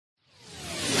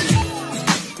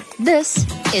This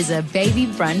is a Baby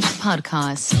Brunch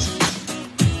podcast.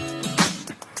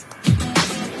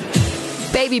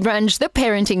 Baby Brunch, the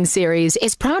parenting series,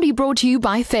 is proudly brought to you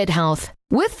by FedHealth.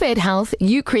 With FedHealth,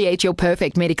 you create your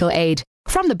perfect medical aid,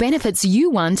 from the benefits you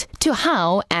want to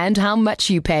how and how much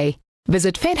you pay.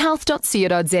 Visit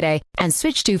fedhealth.co.za and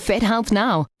switch to FedHealth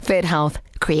now. FedHealth,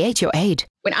 create your aid.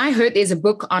 When I heard there's a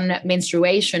book on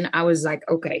menstruation, I was like,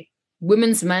 okay,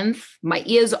 Women's Month, my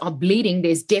ears are bleeding.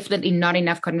 There's definitely not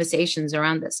enough conversations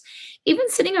around this. Even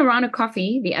sitting around a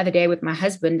coffee the other day with my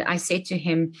husband, I said to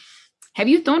him, have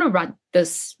you thought about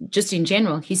this just in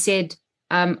general? He said,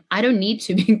 I don't need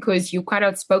to because you're quite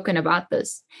outspoken about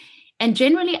this. And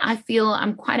generally, I feel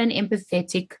I'm quite an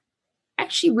empathetic,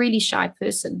 actually really shy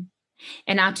person.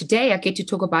 And now today I get to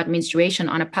talk about menstruation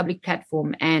on a public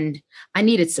platform, and I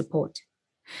needed support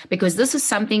because this is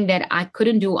something that I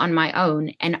couldn't do on my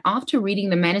own. And after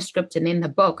reading the manuscript and then the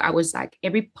book, I was like,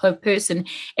 every person,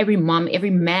 every mom,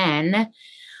 every man,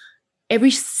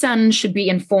 every son should be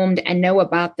informed and know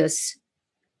about this.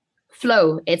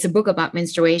 Flow, it's a book about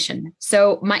menstruation.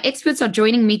 So my experts are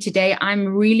joining me today. I'm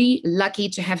really lucky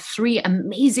to have three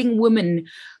amazing women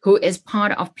who is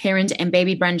part of Parent and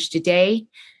Baby Brunch today.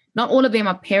 Not all of them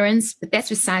are parents, but that's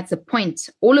besides the point.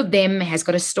 All of them has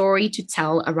got a story to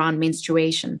tell around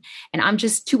menstruation. And I'm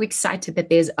just too excited that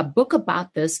there's a book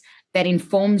about this that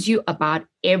informs you about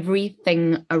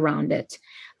everything around it.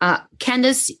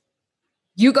 Candace,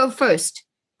 you go first.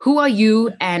 Who are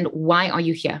you and why are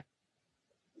you here?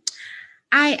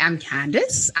 I am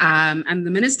Candace. I'm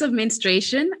the Minister of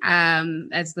Menstruation,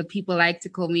 as the people like to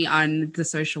call me on the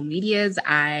social medias.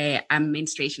 I am a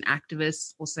menstruation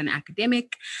activist, also an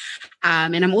academic,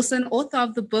 and I'm also an author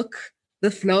of the book, The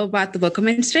Flow, about the book of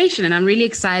menstruation. And I'm really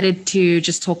excited to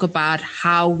just talk about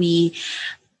how we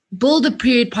build a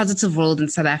period positive world in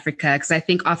South Africa, because I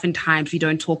think oftentimes we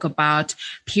don't talk about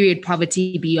period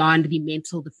poverty beyond the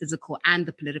mental, the physical, and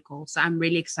the political. So I'm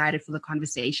really excited for the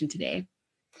conversation today.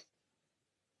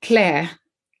 Claire,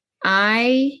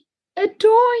 I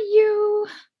adore you.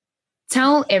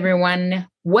 Tell everyone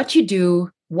what you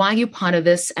do, why you're part of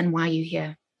this, and why you're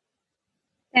here.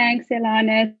 Thanks,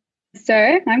 Ilana. So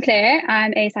I'm Claire.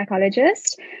 I'm a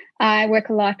psychologist. I work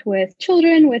a lot with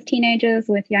children, with teenagers,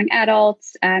 with young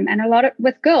adults, and a lot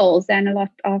with girls and a lot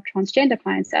of transgender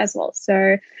clients as well.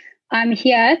 So I'm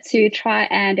here to try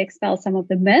and expel some of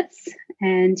the myths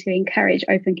and to encourage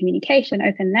open communication,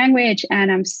 open language.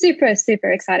 And I'm super, super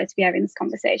excited to be having this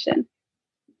conversation.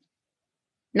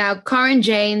 Now, Karen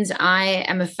Janes, I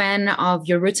am a fan of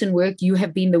your written work. You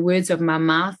have been the words of my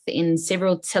mouth in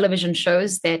several television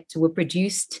shows that were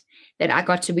produced that I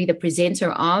got to be the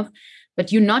presenter of. But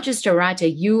you're not just a writer,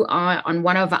 you are on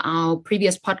one of our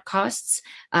previous podcasts.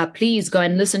 Please go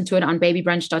and listen to it on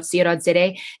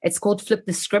babybrunch.co.za. It's called Flip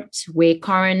the Script, where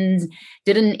Karen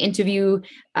didn't interview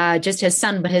just her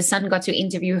son, but her son got to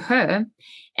interview her.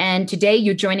 And today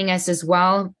you're joining us as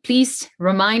well. Please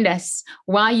remind us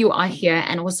why you are here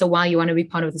and also why you want to be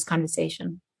part of this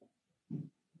conversation.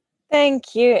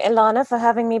 Thank you, Ilana, for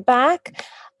having me back.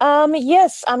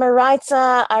 Yes, I'm a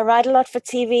writer. I write a lot for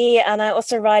TV, and I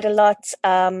also write a lot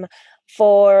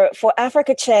for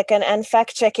Africa Check and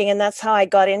fact checking, and that's how I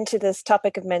got into this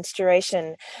topic of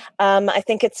menstruation. I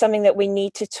think it's something that we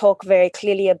need to talk very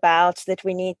clearly about, that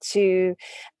we need to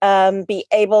be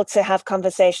able to have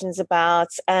conversations about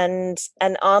and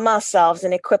arm ourselves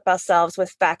and equip ourselves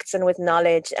with facts and with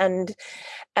knowledge and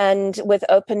with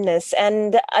openness.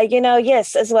 And,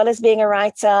 yes, as well as being a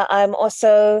writer, I'm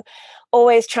also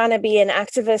always trying to be an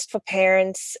activist for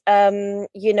parents.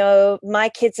 My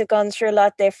kids have gone through a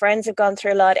lot, their friends have gone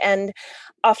through a lot, and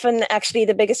often actually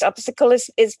the biggest obstacle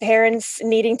is parents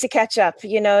needing to catch up,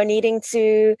 needing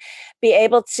to be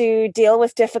able to deal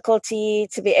with difficulty,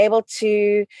 to be able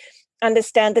to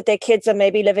understand that their kids are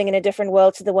maybe living in a different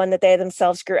world to the one that they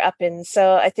themselves grew up in.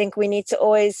 So I think we need to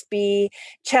always be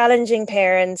challenging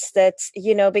parents that,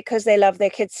 because they love their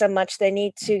kids so much, they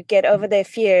need to get over their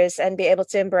fears and be able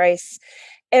to embrace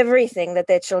everything that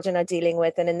their children are dealing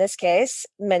with. And in this case,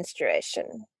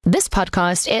 menstruation. This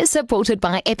podcast is supported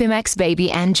by Epimax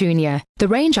Baby and Junior. The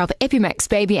range of Epimax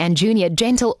Baby and Junior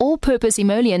gentle all-purpose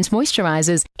emollient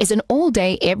moisturizers is an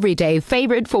all-day, everyday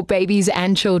favorite for babies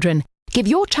and children. Give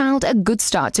your child a good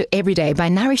start to every day by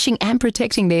nourishing and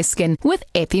protecting their skin with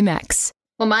Epimax.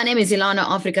 Well, my name is Ilana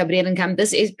Afrika Bredenkamp.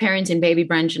 This is Parent and Baby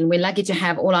Brunch, and we're lucky to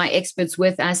have all our experts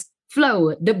with us.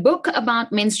 Flow, the book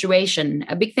about menstruation.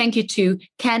 A big thank you to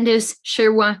Candace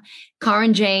Shirwa,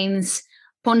 Karen Janes,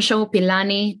 Poncho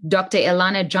Pilani, Dr.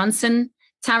 Ilana Johnson,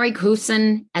 Tariq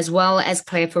Hussein, as well as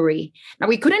Claire Fourie. Now,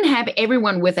 we couldn't have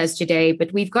everyone with us today,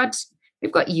 but we've got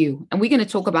we've got you. And we're going to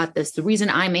talk about this. The reason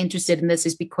I'm interested in this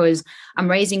is because I'm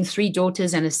raising 3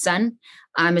 daughters and a son.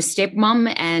 I'm a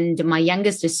stepmom, and my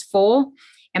youngest is 4.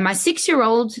 And my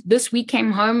 6-year-old this week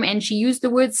came home and she used the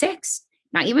word sex.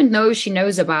 Now, even though she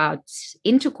knows about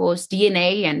intercourse,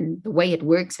 DNA, and the way it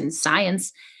works in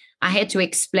science, I had to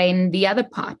explain the other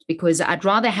part because I'd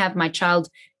rather have my child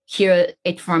hear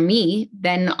it from me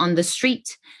than on the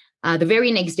street. The very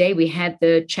next day, we had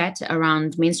the chat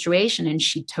around menstruation, and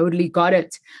she totally got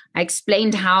it. I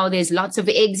explained how there's lots of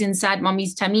eggs inside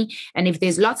mommy's tummy, and if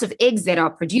there's lots of eggs that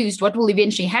are produced, what will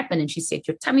eventually happen? And she said,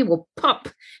 your tummy will pop.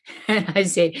 And I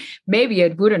said, maybe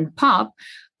it wouldn't pop,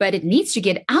 but it needs to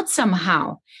get out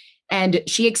somehow. And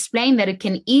she explained that it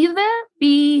can either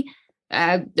be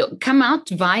come out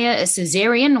via a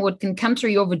cesarean, or it can come through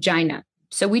your vagina.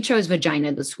 So we chose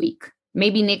vagina this week.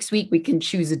 Maybe next week we can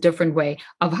choose a different way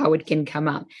of how it can come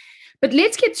out. But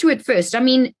let's get to it first. I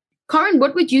mean, Corinne,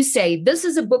 what would you say this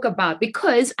is a book about?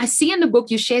 Because I see in the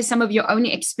book you share some of your own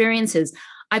experiences.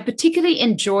 I particularly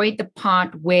enjoyed the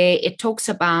part where it talks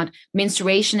about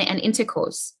menstruation and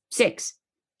intercourse, sex.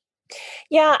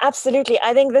 Yeah, absolutely.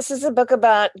 I think this is a book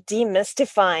about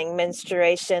demystifying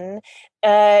menstruation,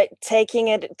 taking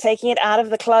it out of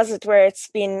the closet where it's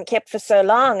been kept for so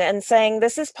long, and saying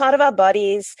this is part of our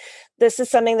bodies. This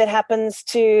is something that happens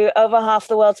to over half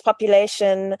the world's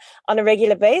population on a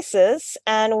regular basis,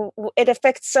 and it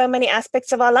affects so many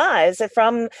aspects of our lives,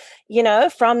 from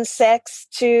sex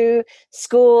to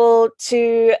school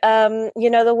to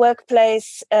the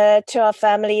workplace, to our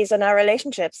families and our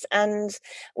relationships, and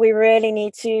we really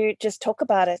need to just talk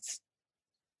about it.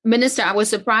 Minister, I was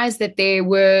surprised that there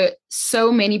were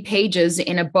so many pages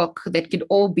in a book that could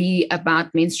all be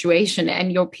about menstruation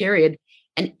and your period.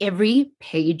 And every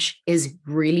page is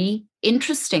really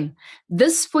interesting.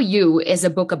 This for you is a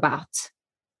book about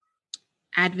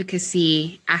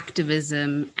advocacy,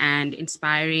 activism, and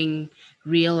inspiring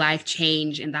real life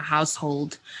change in the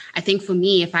household. I think for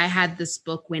me, if I had this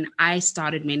book when I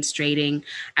started menstruating,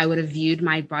 I would have viewed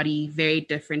my body very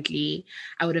differently.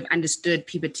 I would have understood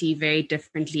puberty very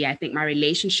differently. I think my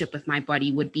relationship with my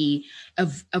body would be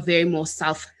a very more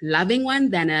self-loving one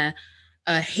than a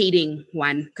hating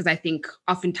one, because I think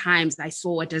oftentimes I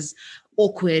saw it as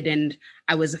awkward and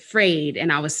I was afraid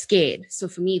and I was scared. So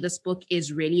for me, this book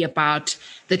is really about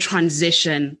the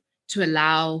transition to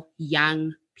allow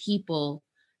young people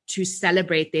to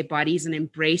celebrate their bodies and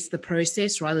embrace the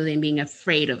process rather than being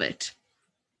afraid of it.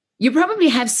 You probably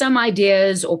have some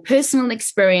ideas or personal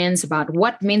experience about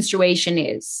what menstruation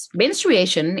is.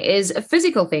 Menstruation is a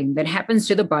physical thing that happens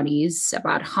to the bodies,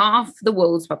 about half the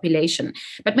world's population.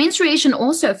 But menstruation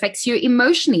also affects you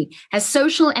emotionally, has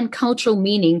social and cultural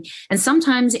meaning, and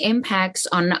sometimes impacts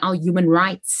on our human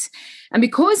rights. And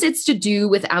because it's to do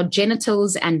with our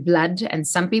genitals and blood, and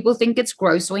some people think it's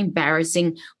gross or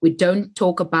embarrassing, we don't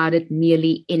talk about it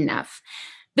nearly enough.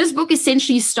 This book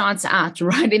essentially starts out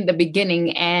right in the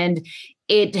beginning, and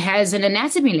it has an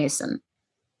anatomy lesson.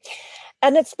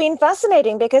 And it's been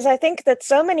fascinating because I think that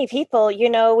so many people,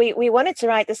 we wanted to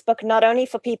write this book not only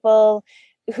for people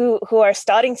who are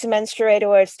starting to menstruate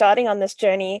or are starting on this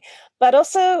journey, but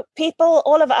also people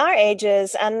all of our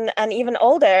ages and even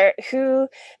older who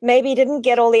maybe didn't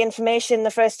get all the information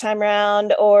the first time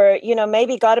around, or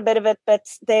maybe got a bit of it but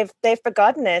they've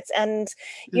forgotten it. And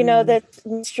that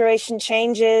menstruation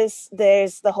changes,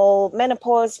 there's the whole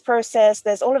menopause process,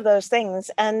 there's all of those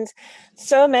things, and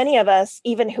so many of us,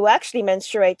 even who actually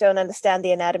menstruate, don't understand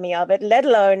the anatomy of it, let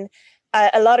alone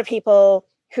a lot of people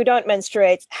who don't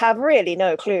menstruate have really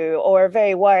no clue or a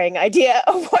very worrying idea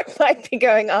of what might be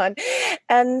going on.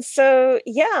 And so,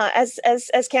 yeah, as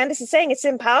Candice is saying, it's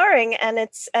empowering and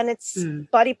it's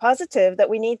body positive, that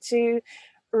we need to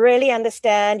really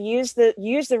understand, use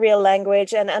the real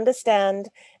language and understand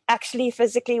actually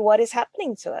physically what is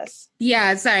happening to us.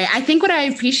 Yeah, sorry. I think what I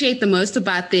appreciate the most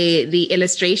about the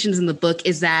illustrations in the book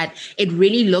is that it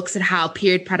really looks at how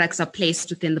period products are placed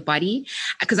within the body.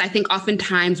 Because I think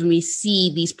oftentimes when we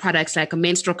see these products like a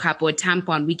menstrual cup or a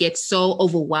tampon, we get so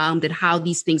overwhelmed at how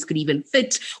these things could even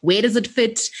fit. Where does it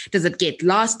fit? Does it get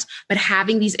lost? But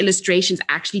having these illustrations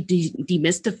actually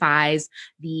demystifies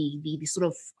the sort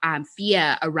of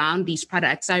fear around these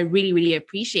products. I really, really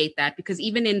appreciate that, because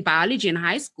even in biology in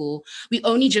high school, we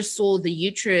only just saw the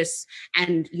uterus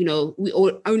and, we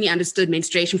only understood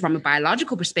menstruation from a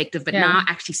biological perspective, but now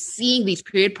actually seeing these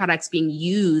period products being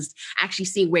used, actually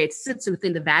seeing where it sits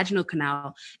within the vaginal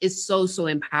canal is so, so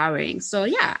empowering. So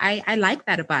yeah, I like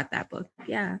that about that book.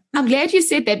 Yeah. I'm glad you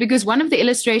said that, because one of the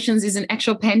illustrations is an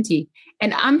actual panty.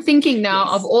 And I'm thinking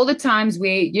now of all the times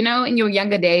where, in your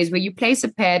younger days where you place a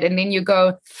pad and then you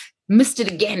go, missed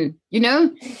it again,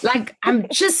 like I'm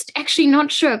just actually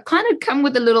not sure. Kind of come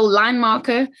with a little line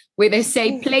marker where they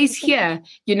say place here,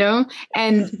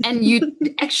 and you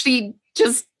actually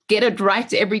just get it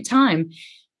right every time.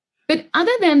 But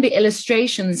other than the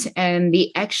illustrations and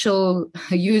the actual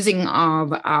using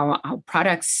of our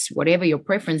products, whatever your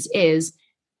preference is,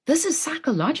 this is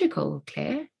psychological,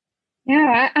 Claire.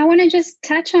 Yeah, I want to just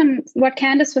touch on what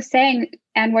Candice was saying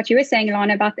and what you were saying,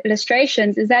 Ilana, about the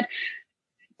illustrations, is that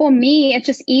for me, it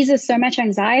just eases so much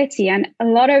anxiety. And a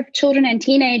lot of children and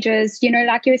teenagers,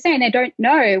 like you were saying, they don't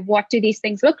know, what do these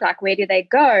things look like? Where do they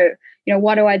go?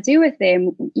 What do I do with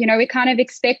them? We kind of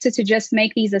expected to just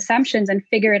make these assumptions and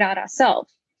figure it out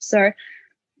ourselves. So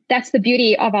that's the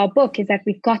beauty of our book, is that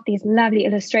we've got these lovely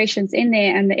illustrations in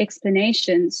there and the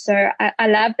explanations. So I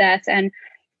love that. And,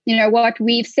 what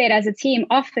we've said as a team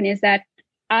often is that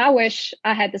I wish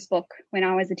I had this book when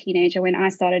I was a teenager, when I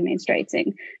started menstruating.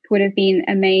 It would have been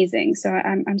amazing. So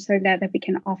I'm so glad that we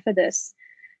can offer this.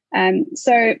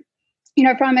 So,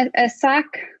 from a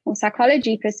psych or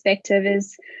psychology perspective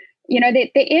is, there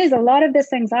is a lot of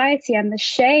this anxiety and the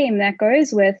shame that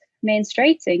goes with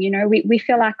menstruating. We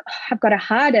feel like, I've got to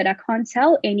hide it. I can't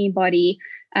tell anybody.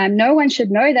 No one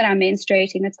should know that I'm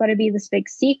menstruating. It's got to be this big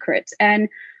secret. And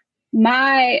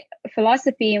my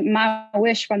philosophy, my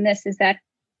wish from this is that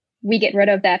we get rid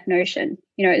of that notion.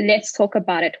 Let's talk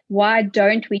about it. Why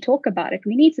don't we talk about it?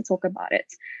 We need to talk about it.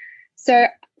 So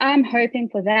I'm hoping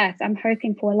for that. I'm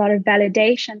hoping for a lot of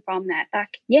validation from that.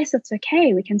 Like, yes, it's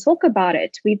okay. We can talk about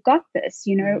it. We've got this.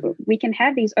 We can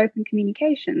have these open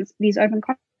communications, these open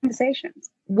conversations.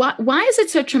 Why is it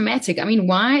so traumatic? I mean,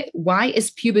 why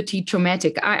is puberty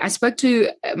traumatic? I spoke to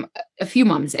a few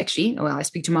moms, actually. Well, I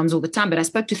speak to moms all the time, but I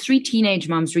spoke to 3 teenage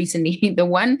moms recently. The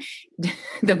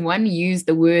one used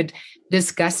the word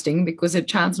disgusting because her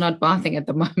child's not bathing at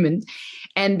the moment.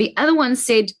 And the other one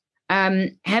said,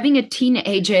 having a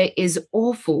teenager is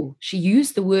awful. She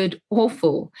used the word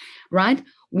awful, right?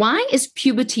 Why is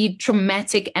puberty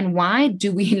traumatic, and why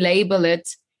do we label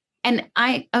it? And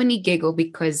I only giggle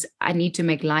because I need to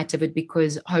make light of it,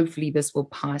 because hopefully this will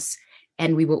pass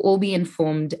and we will all be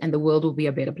informed and the world will be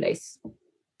a better place.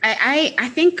 I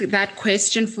think that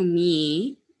question for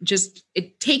me,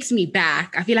 it takes me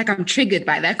back. I feel like I'm triggered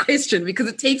by that question because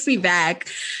it takes me back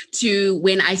to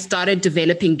when I started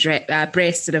developing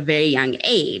breasts at a very young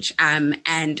age. And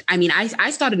I mean,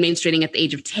 I started menstruating at the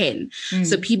age of 10.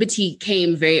 So puberty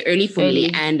came very early for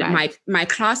me. And right. my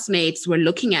classmates were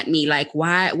looking at me like,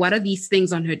 what are these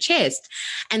things on her chest?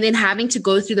 And then having to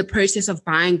go through the process of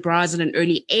buying bras at an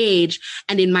early age.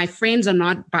 And then my friends are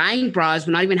not buying bras.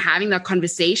 We're not even having that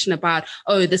conversation about,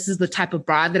 oh, this is the type of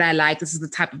bra that I like. This is the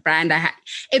type of brand I had.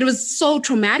 It was so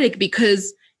traumatic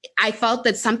because I felt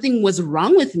that something was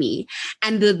wrong with me,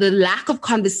 and the lack of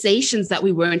conversations that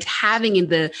we weren't having in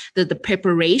the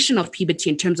preparation of puberty,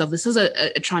 in terms of this is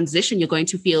a transition. You're going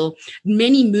to feel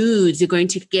many moods. You're going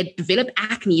to develop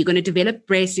acne. You're going to develop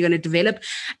breasts. You're going to develop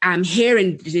hair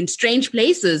in strange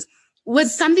places.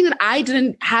 Was something that I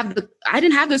didn't have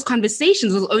those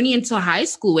conversations. It was only until high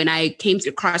school when I came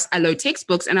across Allo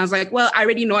textbooks, and I was like, well, I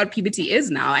already know what puberty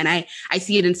is now, and I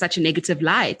see it in such a negative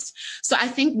light. So I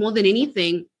think more than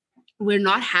anything, we're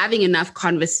not having enough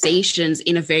conversations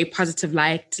in a very positive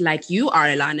light, like you are,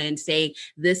 Ilana, and saying,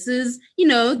 this is,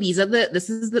 these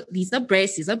are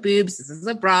breasts, these are boobs, this is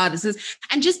a bra,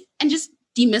 and just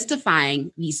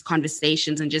demystifying these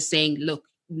conversations and just saying, look,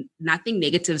 nothing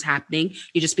negative is happening.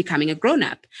 You're just becoming a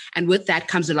grown-up. And with that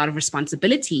comes a lot of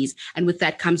responsibilities. And with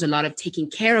that comes a lot of taking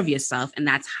care of yourself. And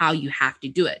that's how you have to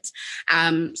do it.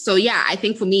 So yeah, I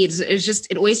think for me,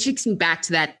 it always takes me back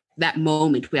to that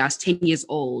moment where I was 10 years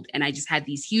old and I just had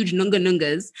these huge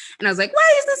nungas and I was like,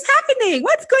 why is this happening?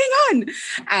 What's going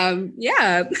on?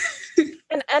 Yeah.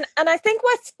 And I think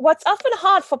what's often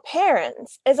hard for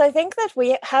parents is I think that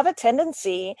we have a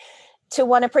tendency to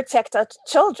want to protect our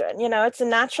children. It's a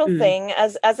natural thing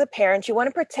as a parent. You want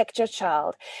to protect your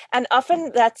child. And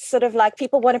often that's sort of like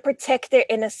people want to protect their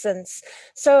innocence.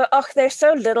 So, they're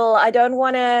so little. I don't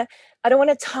want to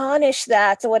tarnish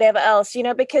that or whatever else,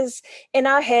 because in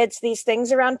our heads, these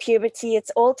things around puberty,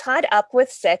 it's all tied up with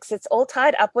sex. It's all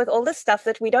tied up with all the stuff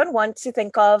that we don't want to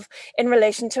think of in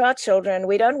relation to our children.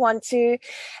 We don't want to.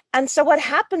 And so what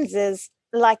happens is,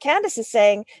 like Candice is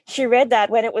saying, she read that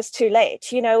when it was too late.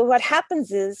 What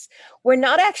happens is we're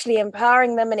not actually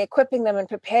empowering them and equipping them and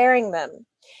preparing them.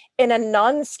 in a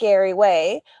non-scary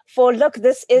way for, look,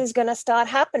 this is going to start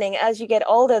happening as you get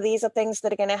older. These are things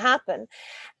that are going to happen.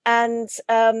 And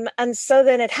so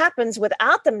then it happens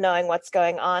without them knowing what's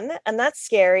going on, and that's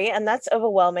scary and that's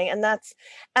overwhelming,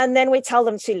 and then we tell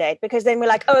them too late, because then we're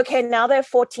like, oh, okay, now they're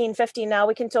 14, 15, now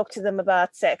we can talk to them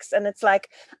about sex, and it's like,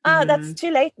 that's too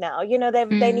late now.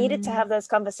 They needed to have those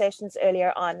conversations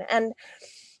earlier on, and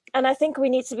I think we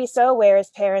need to be so aware as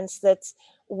parents that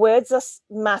words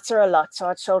matter a lot to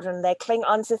our children. They cling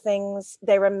onto things,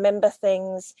 they remember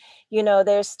things.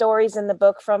 There's stories in the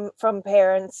book from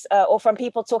parents or from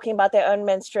people talking about their own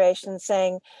menstruation,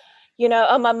 saying,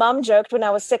 oh, my mom joked when I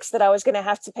was 6 that I was going to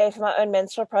have to pay for my own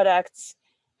menstrual products,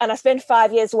 and I spent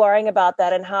 5 years worrying about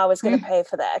that and how I was going to pay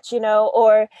for that,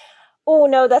 or, oh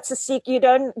no, that's a secret, you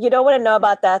don't want to know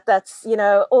about that, that's,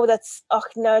 oh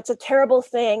no, it's a terrible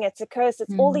thing, it's a curse,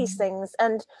 it's all these things.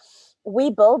 And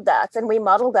we build that and we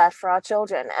model that for our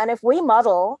children. And if we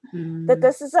model that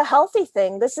this is a healthy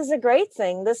thing, this is a great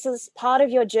thing, this is part of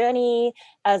your journey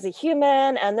as a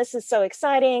human, and this is so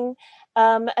exciting,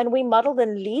 and we model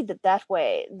and lead it that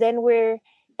way, then we're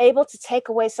able to take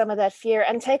away some of that fear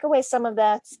and take away some of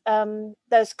that,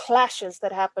 those clashes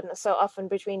that happen so often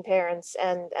between parents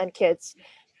and kids,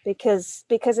 because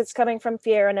it's coming from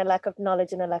fear and a lack of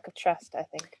knowledge and a lack of trust, I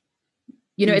think.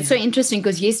 It's so interesting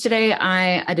because yesterday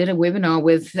I did a webinar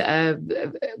with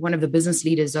one of the business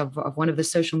leaders of one of the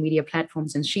social media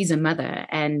platforms, and she's a mother.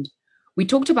 And we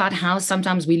talked about how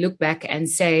sometimes we look back and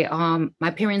say,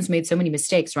 my parents made so many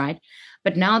mistakes, right?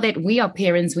 But now that we are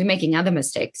parents, we're making other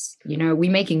mistakes, we're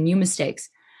making new mistakes.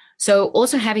 So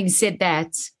also having said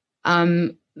that,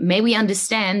 may we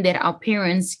understand that our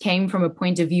parents came from a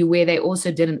point of view where they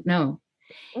also didn't know.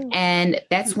 And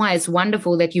that's why it's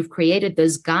wonderful that you've created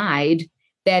this guide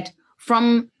that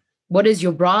from what does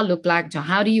your bra look like, to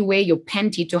how do you wear your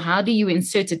panty, to how do you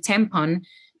insert a tampon,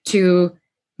 to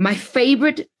my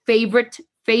favorite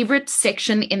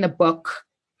section in the book,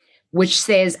 which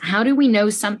says, how do we know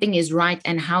something is right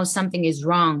and how something is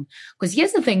wrong? Because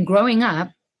here's the thing, growing up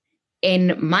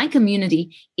in my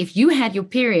community, if you had your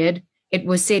period, it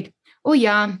was said, oh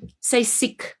yeah, say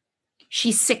sick,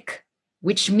 she's sick,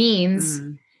 which means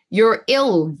you're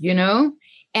ill,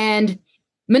 and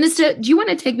Minister, do you want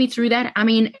to take me through that? I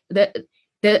mean,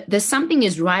 the something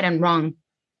is right and wrong.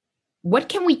 What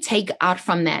can we take out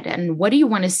from that? And what do you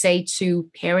want to say to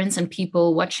parents and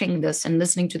people watching this and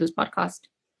listening to this podcast?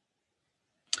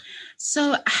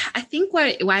 So I think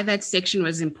why that section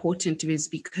was important is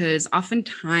because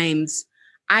oftentimes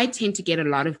I tend to get a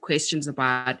lot of questions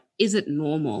about, is it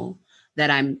normal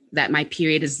that my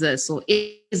period is this, or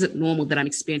is it normal that I'm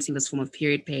experiencing this form of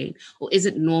period pain, or is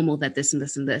it normal that this and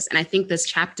this and this? And I think this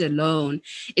chapter alone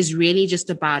is really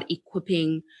just about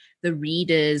equipping the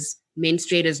readers,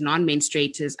 menstruators,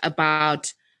 non-menstruators,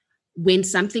 about when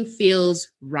something feels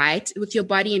right with your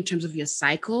body in terms of your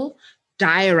cycle,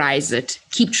 diarize it,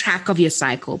 keep track of your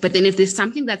cycle. But then if there's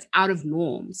something that's out of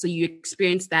norm, so you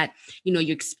experience that,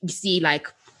 you see like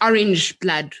orange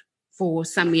blood for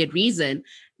some weird reason,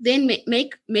 then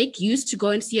make use to go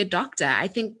and see a doctor. I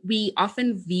think we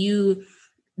often view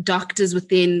doctors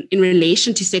in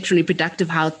relation to sexual and reproductive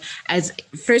health as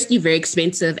firstly very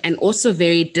expensive and also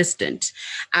very distant,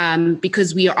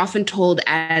 because we are often told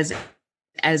as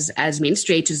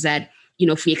menstruators that,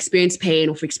 if we experience pain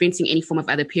or if we're experiencing any form of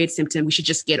other period symptom, we should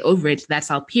just get over it. That's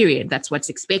our period. That's what's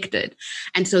expected.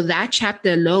 And so that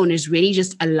chapter alone is really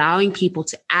just allowing people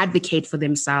to advocate for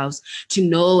themselves, to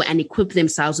know and equip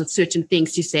themselves with certain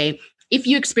things to say, if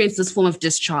you experience this form of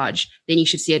discharge, then you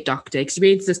should see a doctor.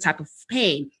 Experience this type of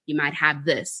pain, you might have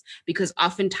this. Because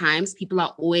oftentimes people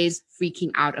are always freaking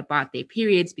out about their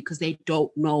periods because they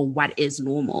don't know what is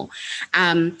normal.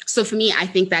 So for me, I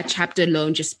think that chapter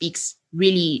alone just speaks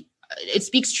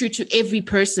true to every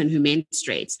person who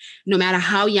menstruates, no matter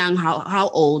how young, how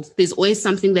old. There's always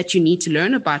something that you need to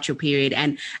learn about your period.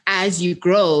 And as you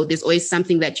grow, there's always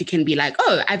something that you can be like,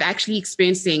 oh, I've actually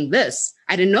experiencing this.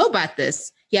 I didn't know about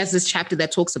this. He has this chapter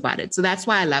that talks about it. So that's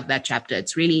why I love that chapter.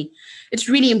 It's really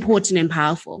important and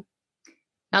powerful.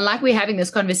 Now, like we're having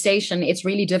this conversation, it's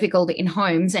really difficult in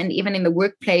homes and even in the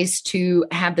workplace to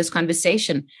have this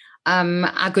conversation.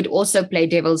 I could also play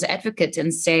devil's advocate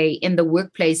and say, in the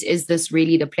workplace, is this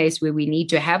really the place where we need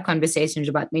to have conversations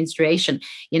about menstruation?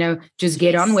 Just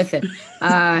get on with it.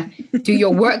 Do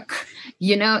your work.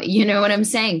 You know what I'm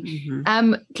saying?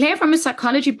 Mm-hmm. Claire, from a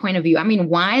psychology point of view, I mean,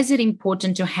 why is it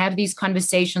important to have these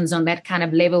conversations on that kind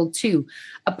of level too?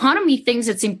 A part of me thinks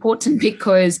it's important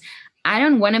because I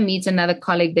don't want to meet another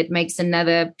colleague that makes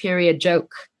another period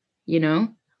joke,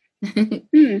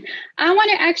 I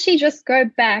want to actually just go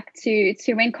back to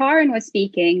when Karen was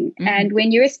speaking and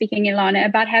when you were speaking, Ilana,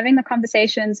 about having the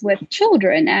conversations with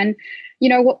children. And, you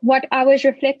know, what I was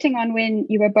reflecting on when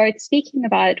you were both speaking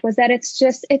about it was that it's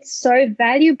so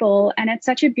valuable and it's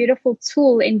such a beautiful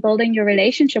tool in building your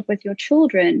relationship with your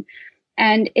children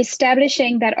and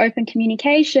establishing that open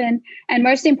communication, and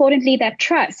most importantly, that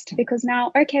trust, because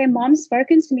now, okay, mom's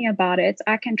spoken to me about it.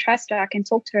 I can trust her. I can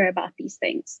talk to her about these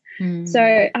things. So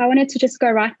I wanted to just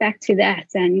go right back to that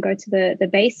and go to the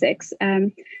basics.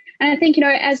 And I think, you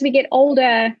know, as we get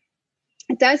older,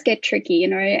 it does get tricky. You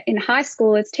know, in high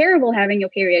school, it's terrible having your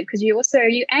period because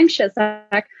you're anxious,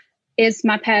 like, is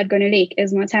my pad going to leak?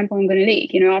 Is my tampon going to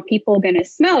leak? You know, are people going to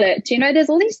smell it? You know, there's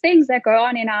all these things that go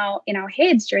on in our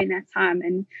heads during that time.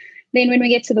 And then when we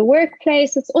get to the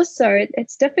workplace,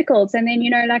 it's difficult. And then, you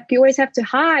know, like you always have to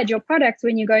hide your products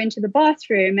when you go into the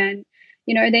bathroom. And,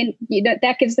 you know, then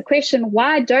that gives the question,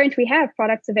 why don't we have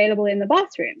products available in the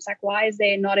bathrooms? Like, why is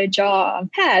there not a jar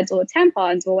of pads or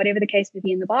tampons or whatever the case may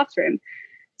be in the bathroom?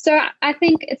 So I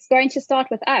think it's going to start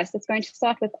with us. It's going to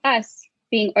start with us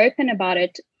being open about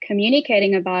it,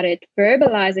 communicating about it,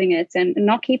 verbalizing it, and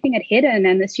not keeping it hidden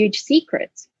and this huge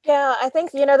secret. Yeah, I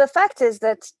think, you know, the fact is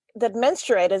that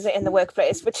menstruators are in the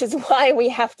workplace, which is why we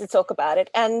have to talk about it.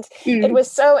 And it was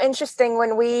so interesting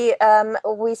when we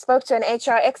spoke to an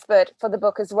HR expert for the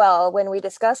book as well, when we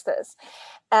discussed this.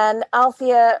 And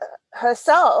Althea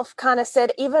herself kind of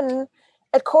said even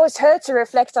it caused her to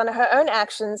reflect on her own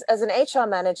actions as an HR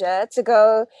manager, to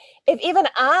go, if even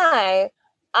I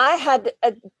had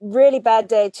a really bad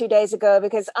day 2 days ago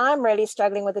because I'm really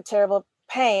struggling with a terrible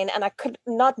pain and I could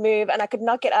not move and I could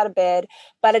not get out of bed,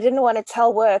 but I didn't want to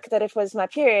tell work that it was my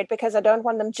period because I don't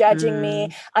want them judging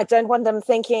me. I don't want them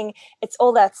thinking it's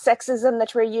all that sexism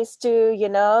that we're used to, you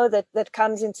know, that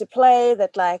comes into play,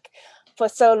 that like for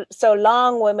so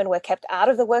long women were kept out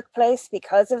of the workplace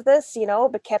because of this, you know,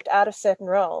 but kept out of certain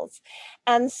roles.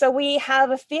 And so we have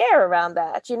a fear around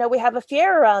that. You know, we have a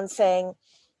fear around saying,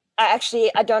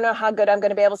 I don't know how good I'm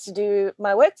going to be able to do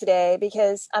my work today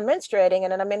because I'm menstruating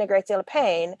and I'm in a great deal of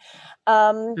pain.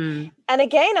 And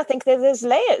again, I think that there's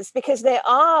layers, because there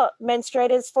are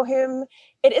menstruators for whom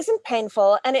it isn't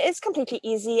painful and it is completely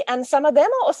easy. And some of them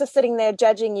are also sitting there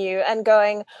judging you and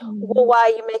going, well,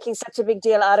 why are you making such a big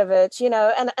deal out of it? You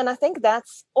know, and I think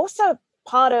that's also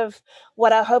part of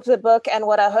what I hope the book and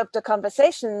what I hope the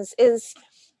conversations is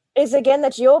again,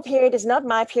 that your period is not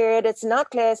my period, it's not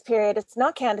Claire's period, it's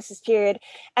not Candace's period,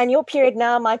 and your period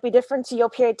now might be different to your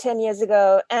period 10 years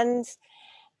ago. And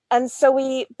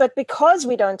so but because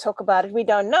we don't talk about it, we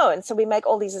don't know. And so we make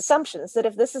all these assumptions that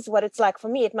if this is what it's like for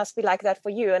me, it must be like that for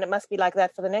you, and it must be like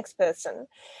that for the next person.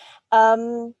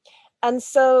 And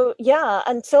so, yeah,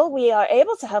 until we are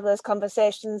able to have those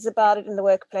conversations about it in the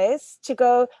workplace, to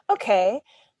go, okay,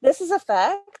 this is a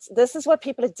fact, this is what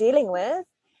people are dealing with.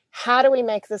 How do we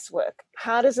make this work?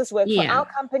 How does this work for our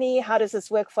company? How does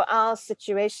this work for our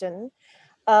situation?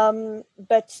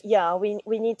 But yeah, we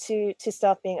need to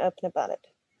start being open about it.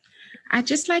 I'd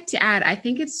just like to add, I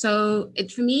think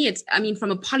for me,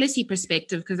 from a policy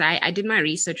perspective, because I did my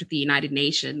research with the United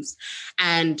Nations,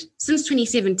 and since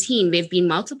 2017, there have been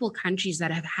multiple countries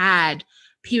that have had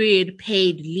period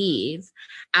paid leave.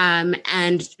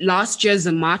 And last year,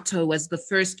 Zomato was the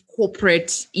first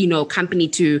corporate, company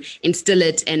to instill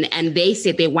it. And they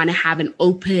said they want to have an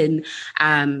open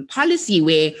policy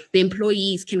where the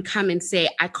employees can come and say,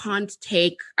 I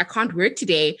can't work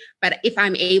today, but if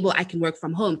I'm able, I can work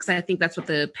from home. Because I think that's what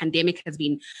the pandemic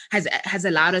has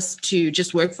allowed us to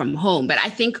just work from home. But I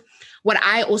think what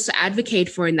I also advocate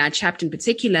for in that chapter in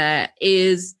particular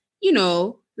is,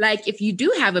 like if you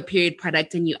do have a period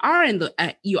product and you are in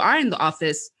the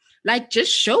office, like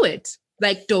just show it.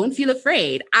 Like, don't feel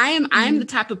afraid. I am the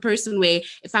type of person where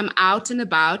if I'm out and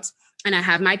about and I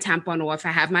have my tampon or if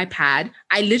I have my pad,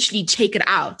 I literally take it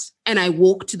out and I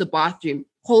walk to the bathroom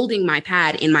holding my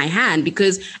pad in my hand,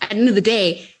 because at the end of the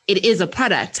day, it is a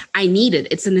product. I need it.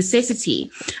 It's a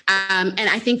necessity. And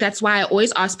I think that's why I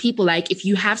always ask people, like, if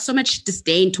you have so much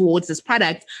disdain towards this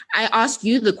product, I ask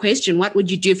you the question, what would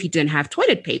you do if you didn't have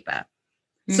toilet paper?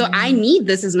 So I need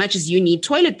this as much as you need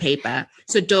toilet paper.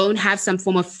 So don't have some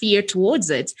form of fear towards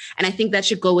it. And I think that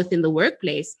should go within the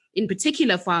workplace, in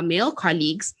particular for our male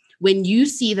colleagues. When you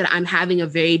see that I'm having a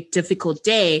very difficult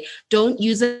day, don't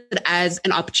use it as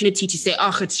an opportunity to say,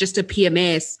 oh, it's just a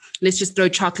PMS. Let's just throw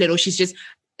chocolate, or she's just...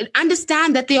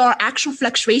 Understand that there are actual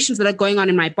fluctuations that are going on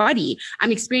in my body.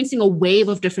 I'm experiencing a wave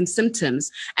of different symptoms.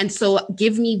 And so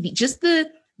give me just the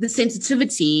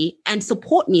sensitivity and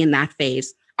support me in that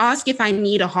phase. Ask if I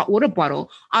need a hot water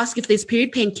bottle. Ask if there's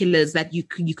period painkillers that you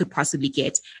could possibly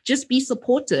get. Just be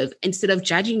supportive instead of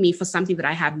judging me for something that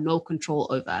I have no control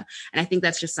over. And I think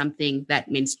that's just something that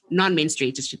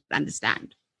non-menstruators should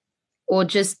understand. Or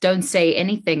just don't say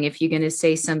anything if you're going to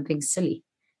say something silly.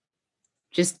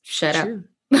 Just shut up.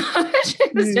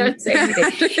 Just don't say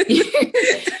anything.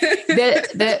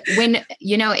 When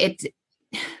you know it,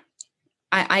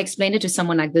 I explained it to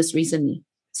someone like this recently.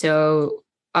 So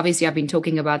obviously I've been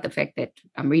talking about the fact that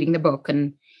I'm reading the book,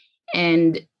 and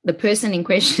the person in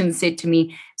question said to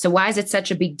me, so why is it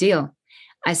such a big deal?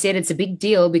 I said, it's a big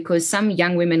deal because some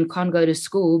young women can't go to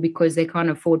school because they can't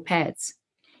afford pads.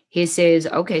 He says,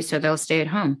 okay, so they'll stay at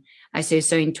home. I say,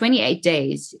 so in 28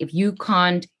 days, if you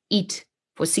can't eat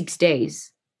for 6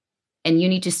 days and you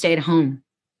need to stay at home,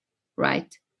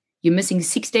 right? You're missing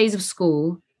 6 days of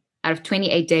school out of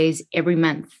 28 days every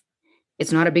month.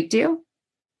 It's not a big deal.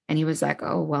 And he was like,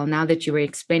 oh, well, now that you were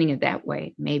explaining it that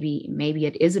way, maybe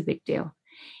it is a big deal.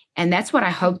 And that's what I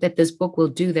hope that this book will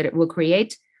do, that it will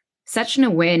create such an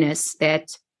awareness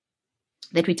that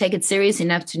we take it serious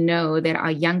enough to know that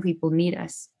our young people need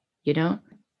us, you know?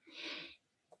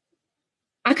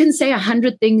 I can say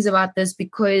 100 things about this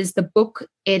because the book,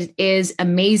 it is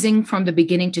amazing from the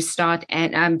beginning to start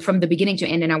and from the beginning to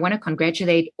end. And I want to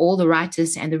congratulate all the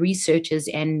writers and the researchers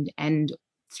and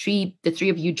the three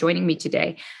of you joining me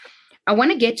today. I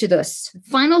want to get to this.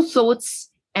 Final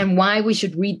thoughts and why we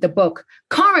should read the book.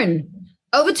 Karen,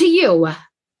 over to you.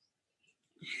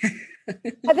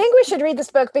 I think we should read this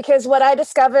book because what I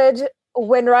discovered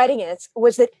when writing it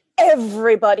was that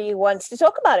everybody wants to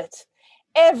talk about it.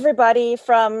 Everybody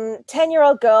from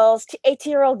 10-year-old girls to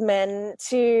 80-year-old men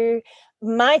to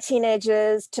my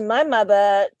teenagers to my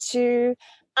mother to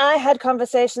I had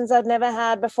conversations I'd never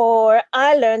had before.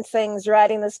 I learned things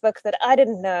writing this book that I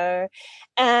didn't know.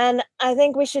 And I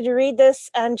think we should read this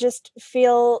and just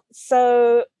feel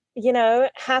so,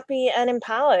 happy and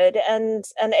empowered and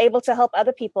able to help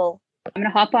other people. I'm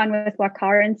going to hop on with what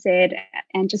Karen said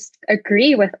and just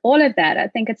agree with all of that. I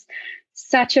think it's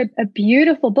such a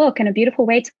beautiful book and a beautiful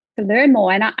way to learn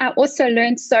more. And I also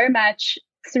learned so much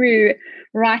through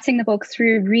writing the book,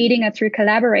 through reading it, through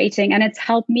collaborating. And it's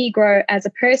helped me grow as a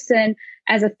person,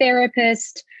 as a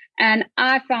therapist. And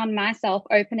I found myself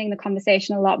opening the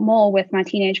conversation a lot more with my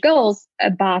teenage girls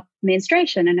about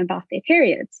menstruation and about their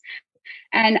periods.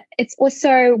 And it's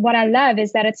also what I love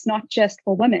is that it's not just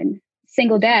for women,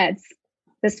 single dads.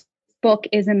 This book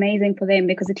is amazing for them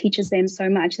because it teaches them so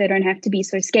much. They don't have to be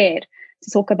so scared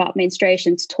to talk about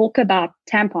menstruation, to talk about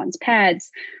tampons,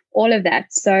 pads, all of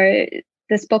that. So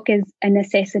this book is a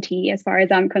necessity as far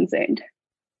as I'm concerned.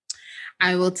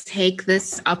 I will take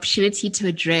this opportunity to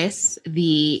address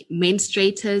the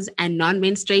menstruators and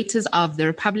non-menstruators of the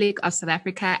Republic of South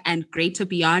Africa and greater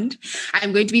beyond.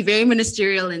 I'm going to be very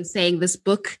ministerial in saying this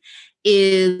book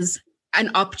is an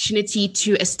opportunity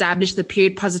to establish the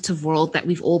period positive world that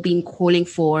we've all been calling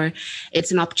for.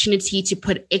 It's an opportunity to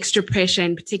put extra pressure,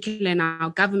 in particular in our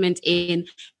government, in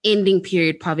ending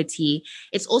period poverty.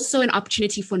 It's also an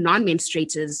opportunity for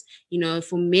non-menstruators,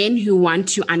 for men who want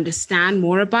to understand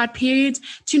more about periods,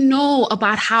 to know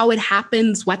about how it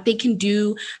happens, what they can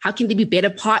do, how can they be better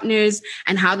partners,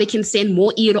 and how they can send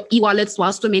more e-wallets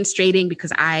whilst they're menstruating,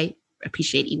 because I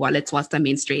appreciate e-wallets whilst I'm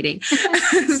menstruating.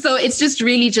 So it's just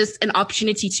really just an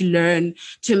opportunity to learn,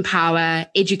 to empower,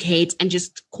 educate, and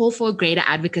just call for a greater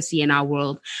advocacy in our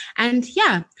world. And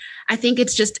yeah, I think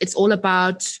it's all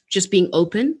about just being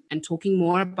open and talking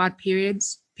more about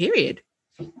periods, period.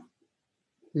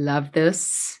 Love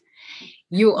this.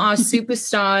 You are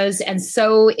superstars, and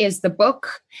so is the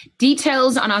book.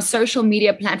 Details on our social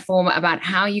media platform about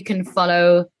how you can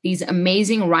follow these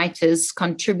amazing writers,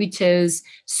 contributors,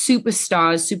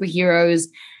 superstars, superheroes,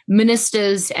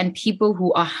 ministers, and people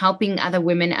who are helping other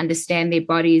women understand their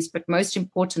bodies, but most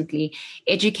importantly,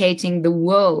 educating the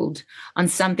world on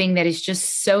something that is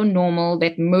just so normal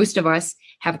that most of us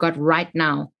have got right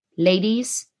now.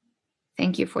 Ladies,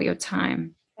 thank you for your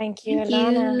time. Thank you,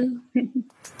 Ilana.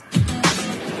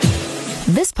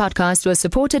 This podcast was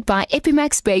supported by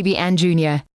Epimax Baby and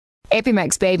Junior.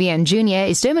 Epimax Baby and Junior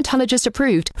is dermatologist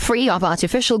approved, free of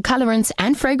artificial colorants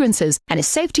and fragrances, and is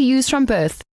safe to use from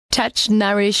birth. Touch,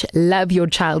 nourish, love your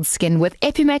child's skin with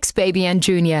Epimax Baby and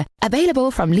Junior.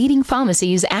 Available from leading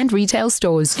pharmacies and retail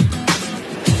stores.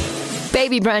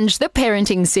 Baby Brunch, the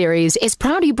parenting series, is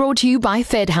proudly brought to you by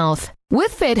FedHealth.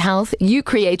 With FedHealth, you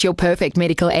create your perfect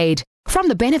medical aid. From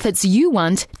the benefits you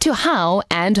want to how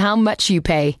and how much you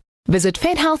pay. Visit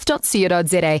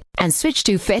fedhealth.co.za and switch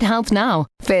to FedHealth now.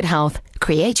 FedHealth,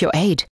 create your aid.